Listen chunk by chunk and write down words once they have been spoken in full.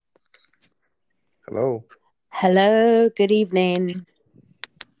Hello. Hello, good evening.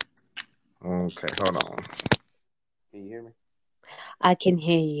 Okay, hold on. Can you hear me? I can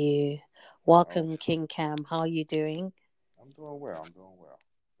hear you. Oh, Welcome, King Cam. How are you doing? I'm doing well. I'm doing well.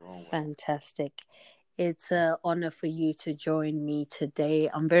 Doing well. Fantastic. It's an honor for you to join me today.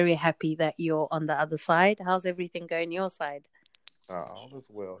 I'm very happy that you're on the other side. How's everything going your side? All is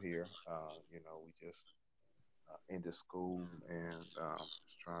well here. We just ended school and just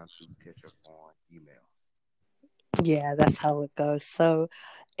trying to catch up on email. Yeah, that's how it goes. So,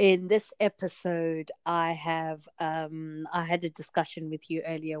 in this episode, I had a discussion with you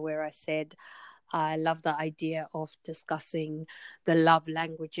earlier where I said I love the idea of discussing the love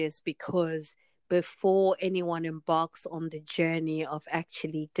languages because before anyone embarks on the journey of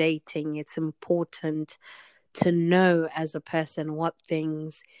actually dating, it's important to know as a person what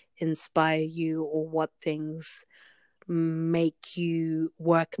things inspire you or what things make you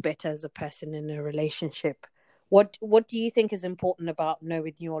work better as a person in a relationship. What do you think is important about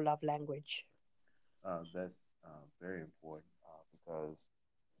knowing your love language? That's very important because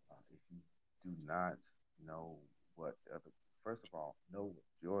if you do not know what the other, first of all, know what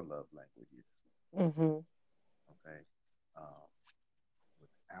your love language is. Mhm. Okay. Um,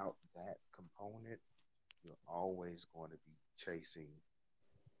 Without that component, you're always going to be chasing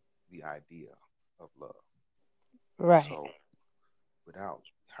the idea of love. Right. So without,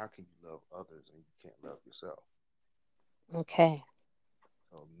 how can you love others and you can't love yourself? Okay.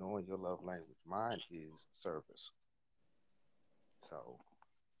 So knowing your love language, mine is service. So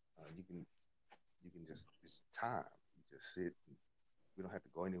you can just it's time. You just sit. And we don't have to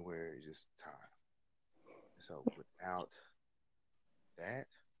go anywhere. It's just time. So without that,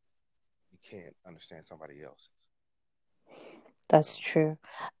 you can't understand somebody else's. That's So true.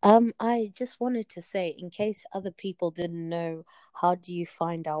 I just wanted to say, in case other people didn't know, how do you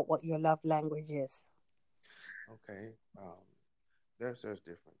find out what your love language is? okay, there's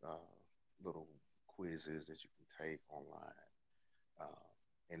different little quizzes that you can take online, uh,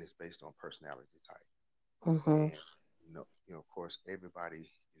 and it's based on personality type. Mm-hmm. And of course, everybody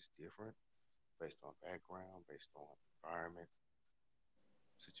is different based on background, based on environment,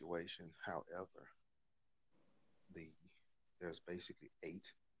 situation. However, the there's basically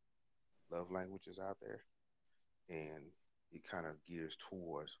 8 love languages out there, and it kind of gears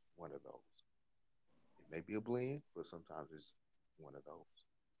towards one of those. It may be a blend, but sometimes it's one of those.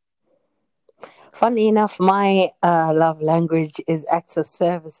 And Funny enough, my love language is acts of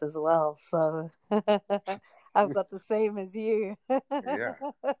service as well. So I've got the same as you. yeah,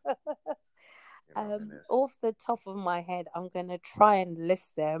 and it's Off the top of my head, I'm going to try and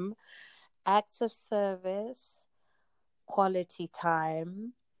list them: acts of service, quality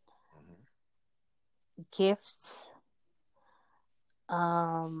time, mhm. gifts.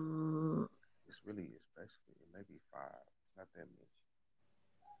 Um, It's basically it may be 5, not that many.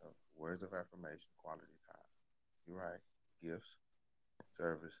 So words of affirmation, quality time. You're right. Gifts,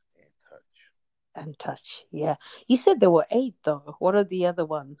 service, and touch. and touch. Yeah. You said there were eight, though. What are the other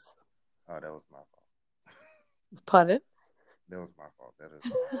ones? Oh, that was my fault. Pardon? That was my fault. That is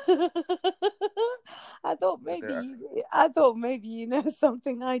my fault. I thought But there, maybe I thought maybe you know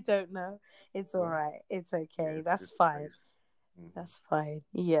something I don't know. It's all well, right. It's yeah, okay. it's That's just fine. based. Hmm. That's fine.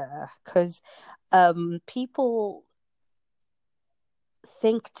 Yeah, because people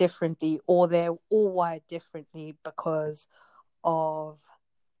think differently or they're all wired differently because of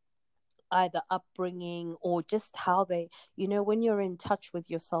either upbringing or just how they, when you're in touch with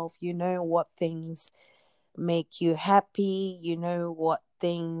yourself, you know what things make you happy, you know what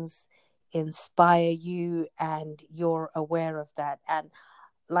things inspire you, and you're aware of that. And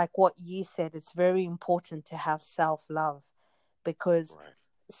like what you said, it's very important to have self love because Right.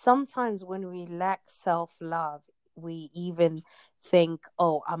 sometimes when we lack self love, we even think,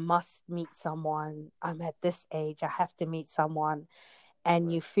 oh, I must meet someone. I'm at this age, I have to meet someone.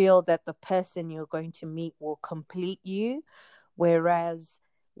 And you Right. feel that the person you're going to meet will complete you. Whereas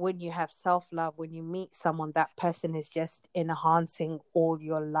when you have self love, when you meet someone, that person is just enhancing all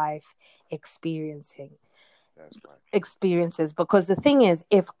your life experiencing That's right. experiences. Because the thing is,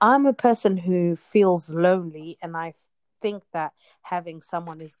 if I'm a person who feels lonely and I think that having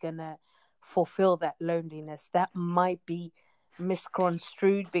someone is gonna fulfill that loneliness, that might be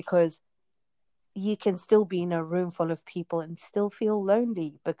misconstrued because you can still be in a room full of people and still feel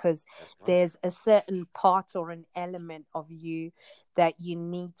lonely because That's right. there's a certain part or an element of you that you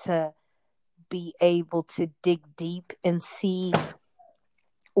need to be able to dig deep and see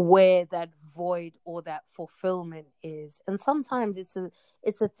where that void or that fulfillment is. And sometimes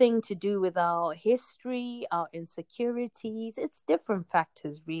it's a thing to do with our history, our insecurities. It's different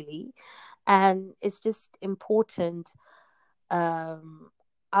factors really. And it's just important. um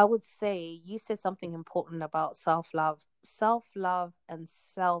I would say you said something important about self-love. Self-love and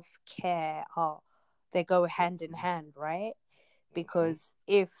self-care are, they go hand in hand, right? Mm-hmm. Because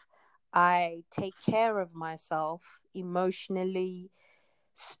if I take care of myself emotionally,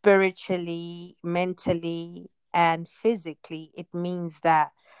 spiritually, mentally, and physically, it means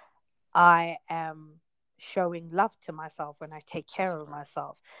that I am showing love to myself when I take That's care of right.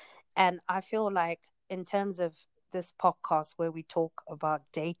 myself. And I feel like, in terms of this podcast where we talk about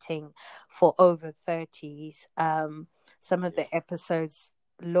dating for over 30s, some of Yeah. the episodes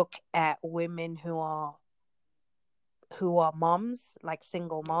look at women who are moms, like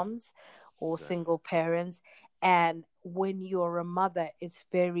single Mm-hmm. moms or Exactly. single parents. And when you're a mother, it's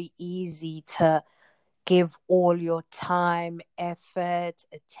very easy to give all your time, effort,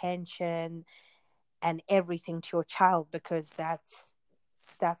 attention, and everything to your child, because that's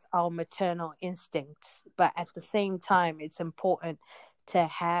our maternal instincts. But at That's the correct. same time, it's important to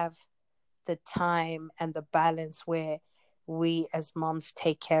have the time and the balance where we as moms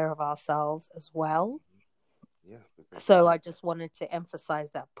take care of ourselves as well. Hmm. Yeah, because you So I have to, just wanted to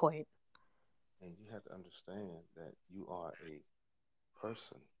emphasize that point. and you have to understand that you are a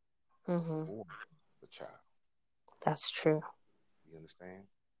person Hmm. before the child. That's true. You understand?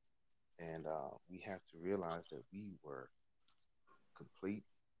 And we have to realize that we were complete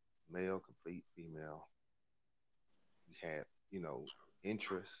male, complete female. We had,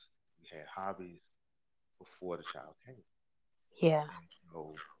 interests. We had hobbies before the child came. Yeah. And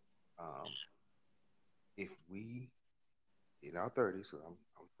so, um, if we in our 30s, so I'm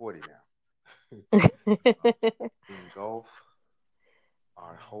 40 now, uh, engulf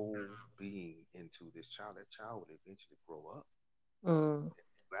our whole being into this child, that child will eventually grow up Mm, and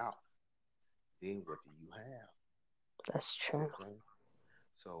move out. Then what do you have? that's See what true. I'm saying?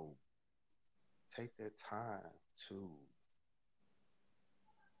 So take that time to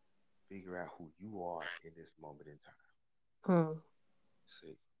figure out who you are in this moment in time. Mm,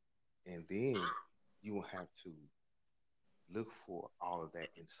 See, and then you will have to look for all of that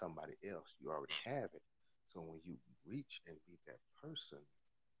in somebody else. You already have it. So when you reach and meet that person,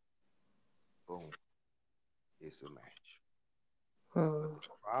 boom, it's a match. But mm, the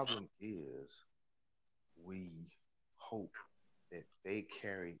problem is we hope that they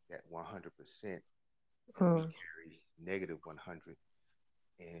carry that 100% and we mm, carry negative 100,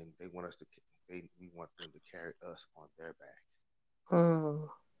 and they want us to we want them to carry us on their back. mm.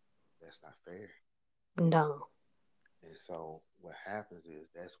 That's not fair. No. And so what happens is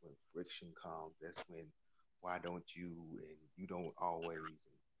that's when friction comes. That's when why don't you and you don't always,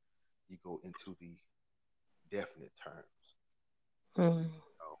 and you go into the definite terms. Mm,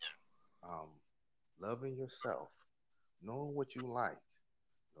 So, loving yourself, knowing what you like,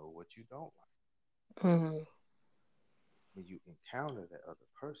 know what you don't like. mm, When you encounter that other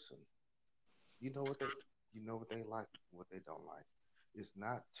person, you know what they you know what they like, what they don't like. It's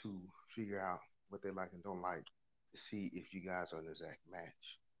not to figure out what they like and don't like to see if you guys are an exact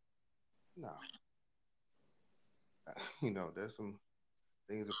match. No, there's some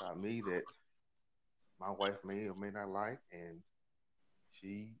things about me that my wife may or may not like, and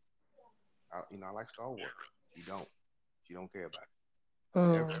she, I like Star Wars. She don't. She don't care about it.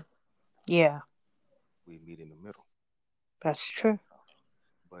 However, mm. Yeah, we meet in the middle. that's true.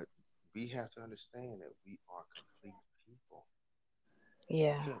 But we have to understand that we are complete people. You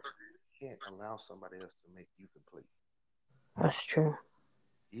Yeah, can't allow somebody else to make you complete, that's true.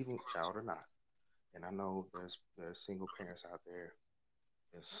 even child or not. And I know there's single parents out there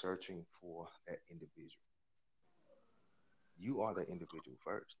that's searching for that individual. You are the individual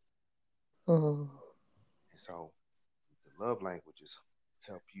first. Mm, And so the love languages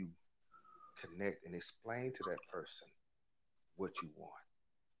help you connect and explain to that person what you want.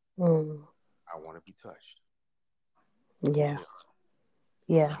 mm. I want to be touched. Give me Yeah, that.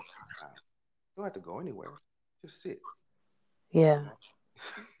 Give me yeah, some time. You don't have to go anywhere. Just sit. yeah.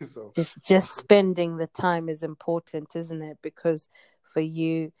 So Just spending the time is important, isn't it? Because for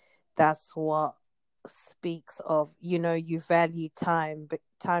you, that's what speaks of, you value time, but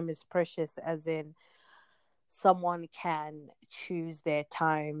time is precious, as in someone can choose their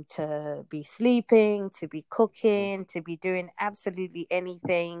time to be sleeping, to be mm, cooking, to be doing absolutely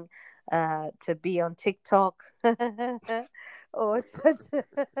anything, to be on TikTok, or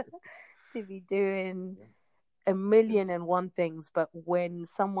to be doing yeah, a and million and one things. But when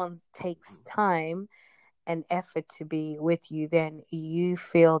someone takes mhm, time and effort to be with you, then you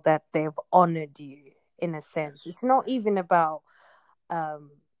feel that they've honored you in a sense. that's It's not correct. even about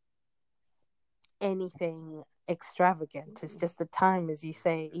um anything extravagant. It's just the time, as you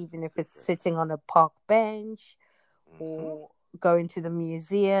say, Just even if sit it's there. sitting on a park bench Mm-hmm. or going to the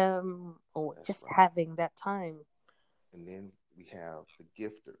museum or That's just right. having that time. And then we have the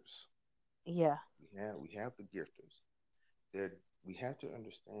gifters. Yeah. We have the gifters. They're, we have to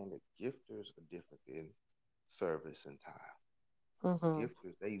understand that gifters are different than service and time. Mhm.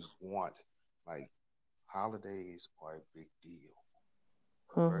 Gifters, they want, like, holidays are a big deal.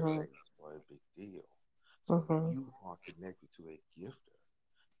 Mhm. Birthdays are a big deal. So if Mhm. you are connected to a gifter,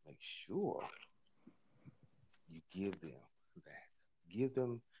 make sure you give them that. Give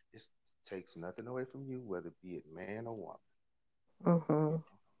them, it takes nothing away from you, whether be it man or woman. You Mhm. know,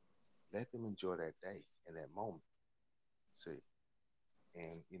 let them enjoy that day and that moment. See,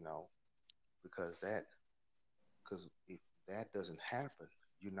 and because that, because if that doesn't happen,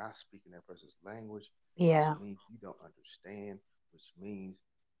 you're not speaking that person's language, which Yeah. means you don't understand, which means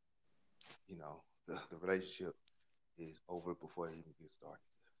the relationship is over before it even gets started.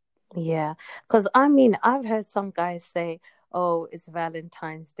 Yeah, because I mean, I've heard some guys say, "Oh, it's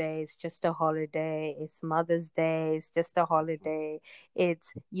Valentine's Day, it's just a holiday. It's Mother's Day, it's just a Mm-hmm. holiday.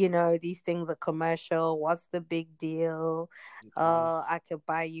 These things are commercial. What's the big deal? It is. I could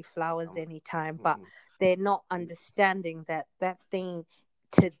buy you flowers Um, anytime." But mm-mm. they're not It- understanding that that thing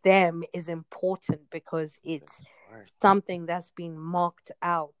to them is important because it's that's right. something that's been marked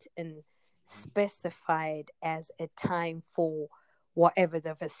out and Mm-hmm. specified as a time for whatever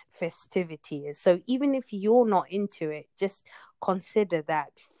the festivity is. So even if you're not into it, just consider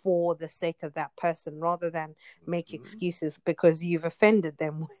that for the sake of that person rather than make Mm-hmm. excuses because you've offended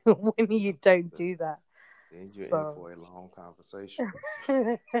them when you Yep. don't But do that. then you're in So for a long conversation.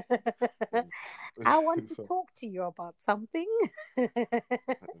 And I want to so, talk to you about something.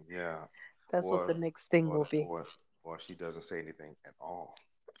 yeah, That's what the or next thing or will be. or or she doesn't say anything at all.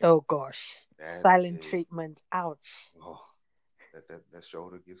 Oh gosh. That Silent is, treatment. Ouch. oh, that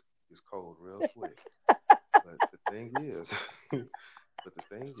shoulder gets cold real quick. But the thing is, but the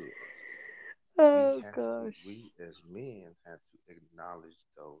thing is, Oh gosh. we as men have to acknowledge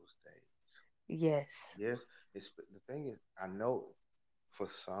those days. Yes. Yes, the thing is, I know for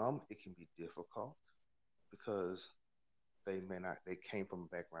some it can be difficult because they came from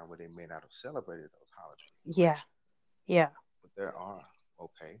a background where they may not have celebrated those holidays, Yeah. correct? Yeah. But there are,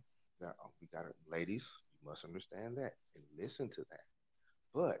 okay, we got it, ladies. You must understand that and listen to that.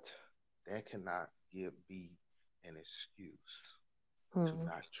 But that cannot be an excuse to Mm.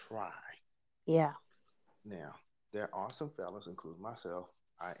 not try. Yeah. Now, there are some fellas, including myself.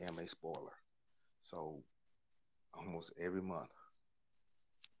 I am a spoiler, so almost every month,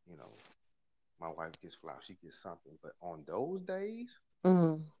 you know, my wife gets flowers, she gets something. But on those days,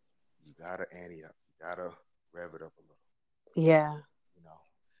 Mm. you gotta ante up, you gotta rev it up a little, Yeah. you know,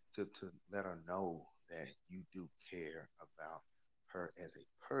 to let her know that you do care about her as a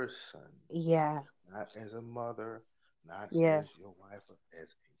person, Yeah. not as a mother, not Yeah. as your wife, but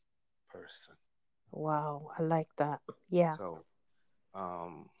as a person. Wow. I like that. Yeah. So,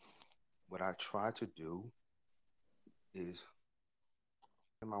 um, what I try to do is,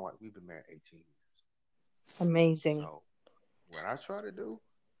 and my wife, we've been married 18 years. Amazing. So, what I try to do,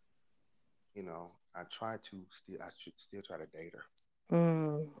 I should still try to date her.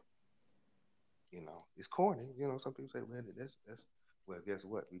 Mm. It's corny. Some people say, well, well, guess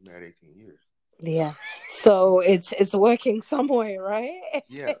what? We married 18 years. Yeah. So it's working some way, right?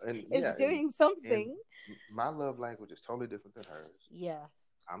 Yeah, and It's yeah, and doing and something. my love language is totally different than hers. Yeah.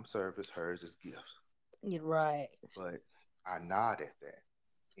 I'm service, hers is gifts. You're right. But I nod at that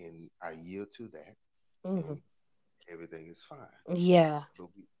and I yield to that, Hmm. and everything is fine. Yeah. But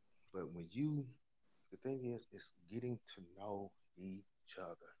the thing is getting to know each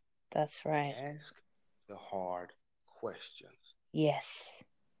other. That's right. Ask the hard questions. Yes.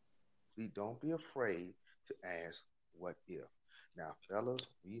 Don't be afraid to ask what if. Now, fellas,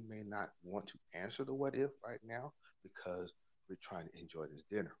 we may not want to answer the what if right now because we're trying to enjoy this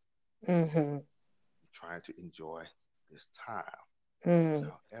dinner. Mm-hmm. We're trying to enjoy this time. Mm.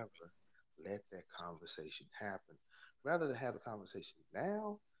 However, let that conversation happen. Rather than have the conversation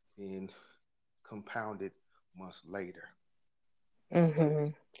now than compound it months later. See, Mm-hmm.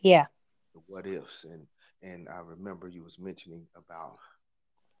 Yeah. the what ifs, and I remember you was mentioning about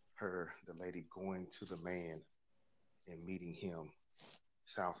the lady going to the man and meeting him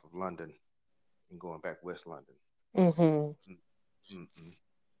south of London and going back West London. Mm-hmm. Mm-mm.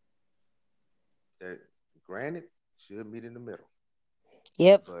 That, granted, should meet in the middle,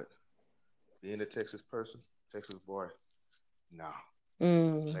 Yep. but being a Texas person, Texas boy, nah.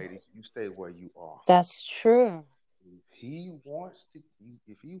 Mm. Ladies, you stay where you are. That's true. If he wants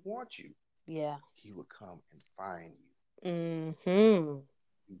you, Yeah. He would come and find you. Mm-hmm.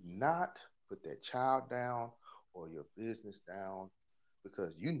 Do not put that child down or your business down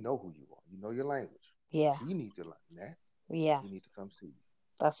because you know who you are. You know your language. Yeah. He needs to learn that. Yeah. He needs to come see you.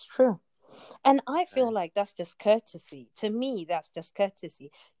 That's true. And I feel Okay. like that's just courtesy. To me, that's just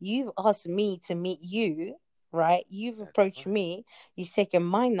courtesy. You've asked me to meet you, right? You've That's approached right. me. You've taken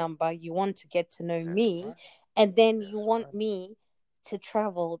my number. You want to get to know That's me. right. And then you That's want right. me to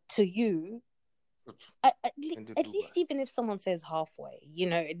travel to you. And to At do least what? even if someone says halfway,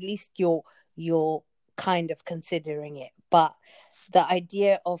 at least you're kind of considering it. But the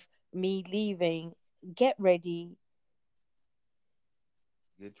idea of me leaving, get ready,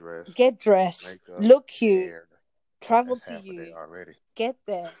 Get dressed, get dressed, makeup, look cute, hair. travel That's to half a day you, already. get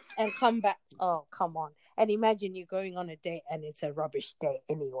there, and come back. Oh, come on. And imagine you going on a date and it's a rubbish date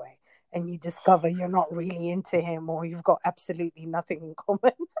anyway. And you discover you're not really into him or you've got absolutely nothing in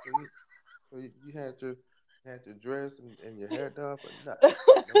common. So you had your dress and your hair done for nothing,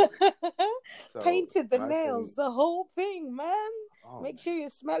 nothing. So Painted the my nails, thing, the whole thing, man. oh Make man, sure you're you,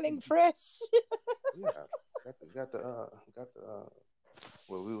 smelling fresh. yeah, got the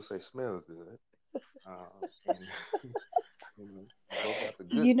well we would say smell good, and you both got the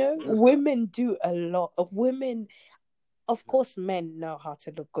good stuff. Women do a lot. Women, of Yeah, course, men know how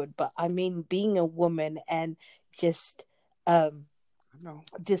to look good, but I mean, being a woman and just um I know,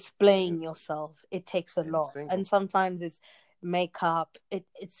 and displaying yourself, it takes a and lot, and single, sometimes it's makeup.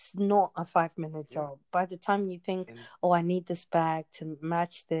 It's not a 5 minute yeah, job. By the time you think, and oh, I need this bag to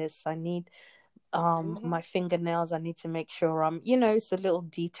match this, I need hmm my fingernails, I need to make sure it's the little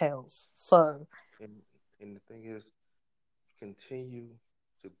details. So and and the thing is, continue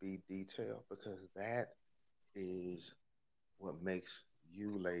to be detailed because that is what makes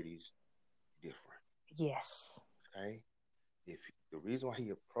you ladies different. yes. Okay, if the reason why he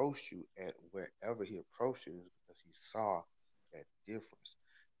approached you at wherever he approached you is because he saw that difference.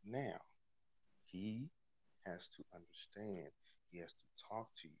 Now he has to understand. He has to talk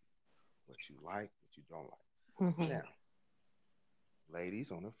to you what you like, what you don't like. Hmm. Now,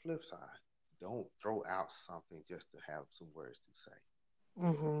 ladies, on the flip side, don't throw out something just to have some words to say.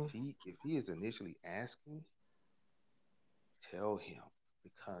 Hmm. If he is initially asking, tell him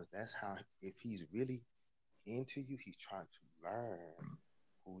because that's how if he's really into you, he's trying to learn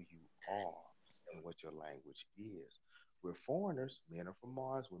who you are and what your language is. We're foreigners, men are from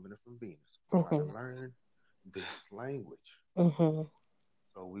Mars, women are from Venus. We're trying to Hmm. learn this language Hmm.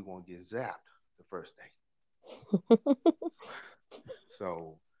 so we won't get zapped the first day.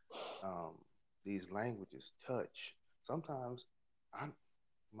 So um, these languages touch. Sometimes I'm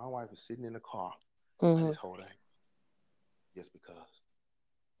my wife is sitting in the car, I Hmm. just hold her hand just because,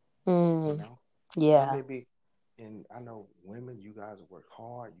 you Mm. know. It Yeah. may be, and I know women, you guys work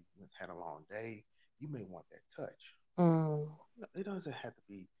hard, you had a long day, you may want that touch. Mm. It doesn't have to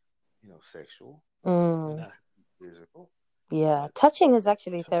be, sexual. It may Mm. not have to be physical, Yeah, but touching is that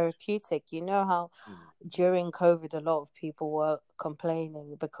actually touch. therapeutic. You know how Mm-hmm. during COVID, a lot of people were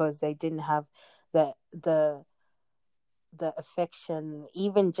complaining because they didn't have the the the affection.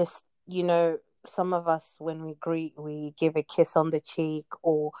 Even just some of us when we greet, we give a kiss on the cheek,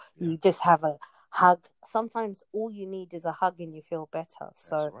 or Yeah, you just have a hug. Sometimes all you need is a hug, and you feel better. that's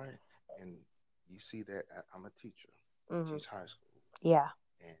So, right. And you see that I'm a teacher. I mhm, teach high school, yeah,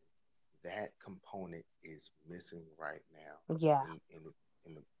 and that component is missing right now, yeah,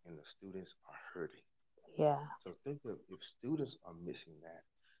 and the students are hurting. yeah, So think of if students are missing that,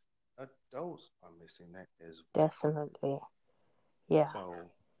 adults are missing that as well. definitely, yeah.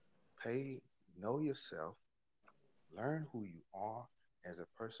 So pay, know yourself, learn who you are as a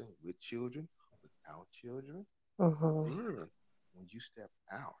person with children, without children. Mhm, Then, when you step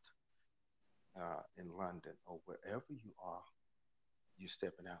out in London or wherever you are, you're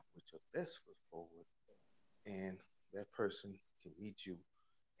stepping out with your best foot forward, and that person can meet you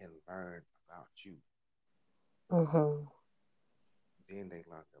and learn about you. mhm, Then they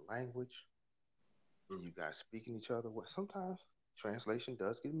learn the language. Then you guys speaking each other. Well, sometimes translation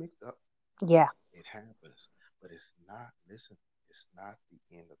does get mixed up. yeah, It happens, but it's not. Listen, it's not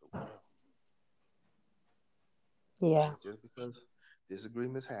the end of the world. yeah. Okay, just because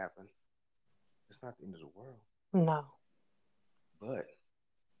disagreements happen, it's not the end of the world. No. But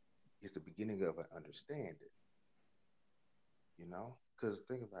it's the beginning of an understanding. Because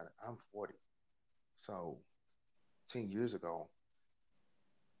think about it. I'm 40, so 10 years ago,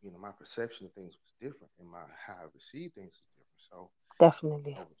 my perception of things was different, and my how I received things was different. So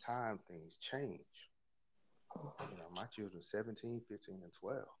Definitely. over time, things change. My children 17, 15, and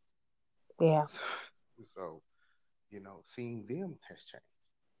 12. Yeah. So, seeing them has changed.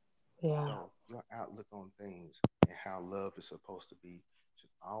 Yeah, So your outlook on things and how love is supposed to be should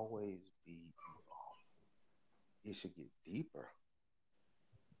always be evolved. It should get deeper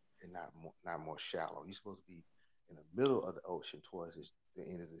and not more shallow. You're supposed to be in the middle of the ocean towards the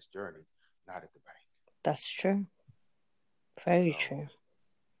end of this journey, not at the bank. that's true. Very So true.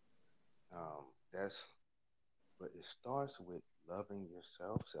 that's, but it starts with loving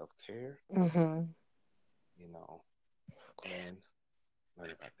yourself, self care, Mm-hmm. you know, and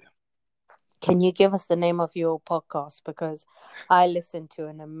learning about them. Can you give us the name of your podcast? Because I listened to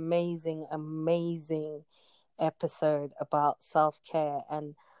an amazing, amazing episode about self care,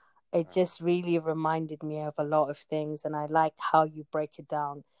 and it Uh, just really reminded me of a lot of things. And I like how you break it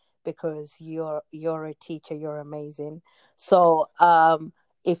down because you're a teacher. You're amazing. So,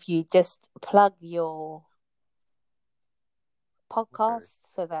 if you just plug your okay, podcast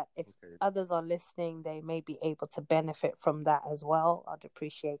so that if okay. others are listening, they may be able to benefit from that as well. I'd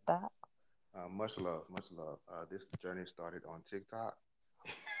appreciate that. Much love, much love. This journey started on TikTok,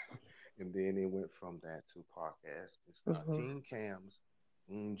 and then it went from that to podcast. It's Hmm. King Cam's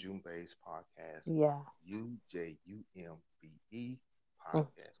Njumbe's podcast, Yeah. Ujumbe Mm.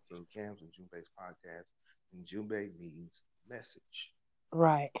 podcast. King Cam's Njumbe's podcast. Njumbe means message,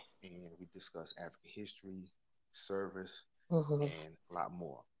 Right. and we discuss African history, service, Hmm. and a lot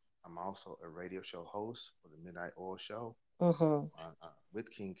more. I'm also a radio show host for the Midnight Oil Show Hmm. with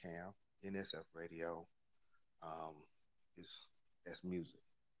King Cam, NSF Radio. Um, is that's music.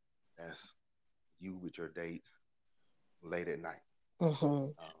 That's you with your date late at night. Hmm.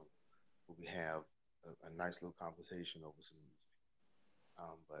 Um, where we have a nice little conversation over some music.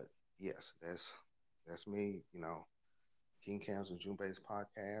 But yes, that's me. King Cam's and June's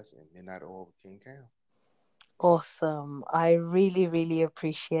podcast and Midnight Oil with King Cam. Awesome. I really, really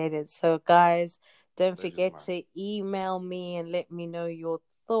appreciate it. So, guys, don't Pleasure's forget mine. to email me and let me know your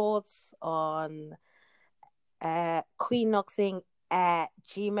thoughts on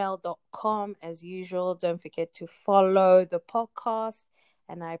queennoxing@gmail.com. As usual, don't forget to follow the podcast.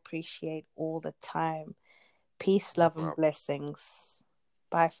 And I appreciate all the time. Peace, No love, and problem. blessings.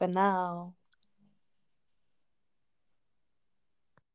 Bye for now.